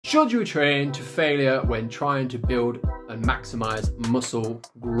Should you train to failure when trying to build and maximize muscle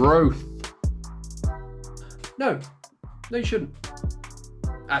growth? No, you shouldn't.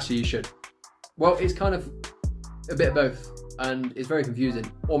 Actually, you should. Well, it's kind of a bit of both, and it's very confusing.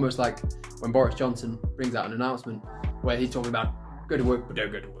 Almost like when Boris Johnson brings out an announcement where he's talking about go to work, but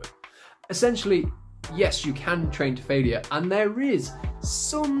don't go to work. Essentially, yes, you can train to failure, and there is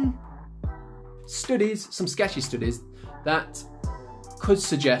some studies, some sketchy studies, that could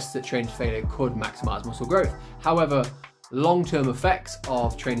suggest that training to failure could maximize muscle growth. However, long-term effects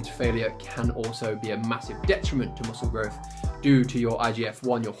of training to failure can also be a massive detriment to muscle growth due to your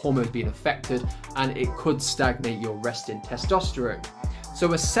IGF-1, your hormones being affected, and it could stagnate your resting testosterone.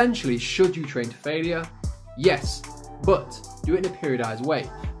 So essentially, should you train to failure? Yes, but do it in a periodized way.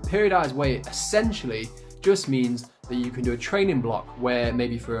 Periodized way essentially just means that you can do a training block where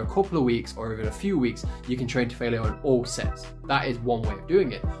maybe for a couple of weeks or even a few weeks, you can train to failure on all sets. That is one way of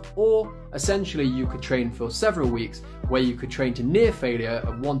doing it. Or essentially you could train for several weeks where you could train to near failure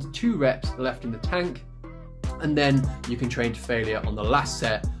of 1 to 2 reps left in the tank, and then you can train to failure on the last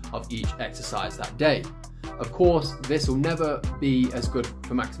set of each exercise that day. Of course, this will never be as good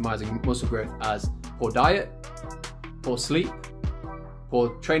for maximizing muscle growth as poor diet, poor sleep, poor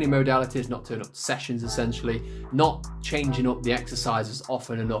training modalities, not turning up to sessions essentially, not changing up the exercises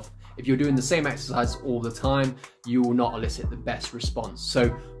often enough. If you're doing the same exercise all the time, you will not elicit the best response.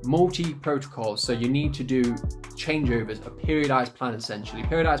 So multi-protocols, so you need to do changeovers, a periodized plan essentially.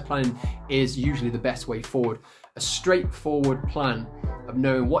 Periodized planning is usually the best way forward. A straightforward plan of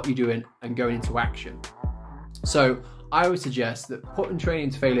knowing what you're doing and going into action. So I would suggest that putting training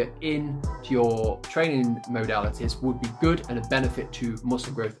to failure into your training modalities would be good and a benefit to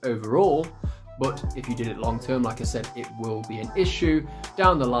muscle growth overall. But if you did it long term, like I said, it will be an issue.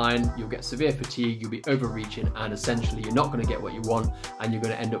 Down the line, you'll get severe fatigue, you'll be overreaching, and essentially you're not going to get what you want, and you're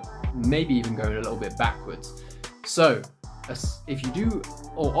going to end up maybe even going a little bit backwards. So if you do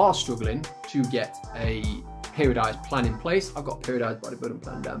or are struggling to get a periodized plan in place, I've got a periodized bodybuilding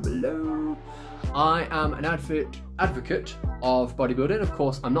plan down below. I am an advocate of bodybuilding. Of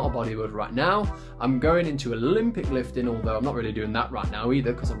course, I'm not a bodybuilder right now. I'm going into Olympic lifting, although I'm not really doing that right now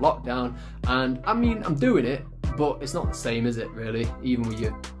either because of lockdown. And I mean, I'm doing it, but it's not the same, is it really? Even with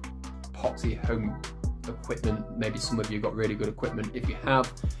your epoxy home equipment, maybe some of you got really good equipment. If you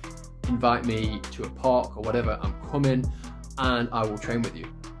have, invite me to a park or whatever, I'm coming and I will train with you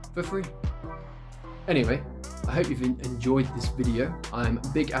for free. Anyway, I hope you've enjoyed this video. I'm a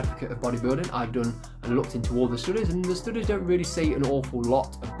big advocate of bodybuilding. I've done and looked into all the studies, and the studies don't really say an awful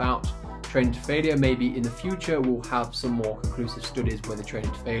lot about training to failure. Maybe in the future we'll have some more conclusive studies where the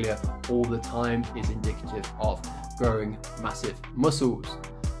training to failure all the time is indicative of growing massive muscles.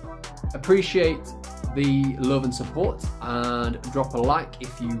 Appreciate the love and support, and drop a like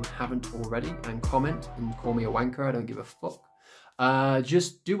if you haven't already, and comment and call me a wanker. I don't give a fuck.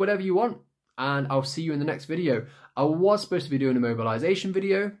 Just do whatever you want. And I'll see you in the next video. I was supposed to be doing a mobilization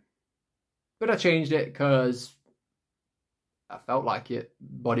video, but I changed it because I felt like it.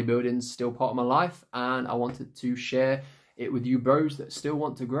 Bodybuilding's still part of my life, and I wanted to share it with you bros that still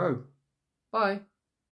want to grow. Bye.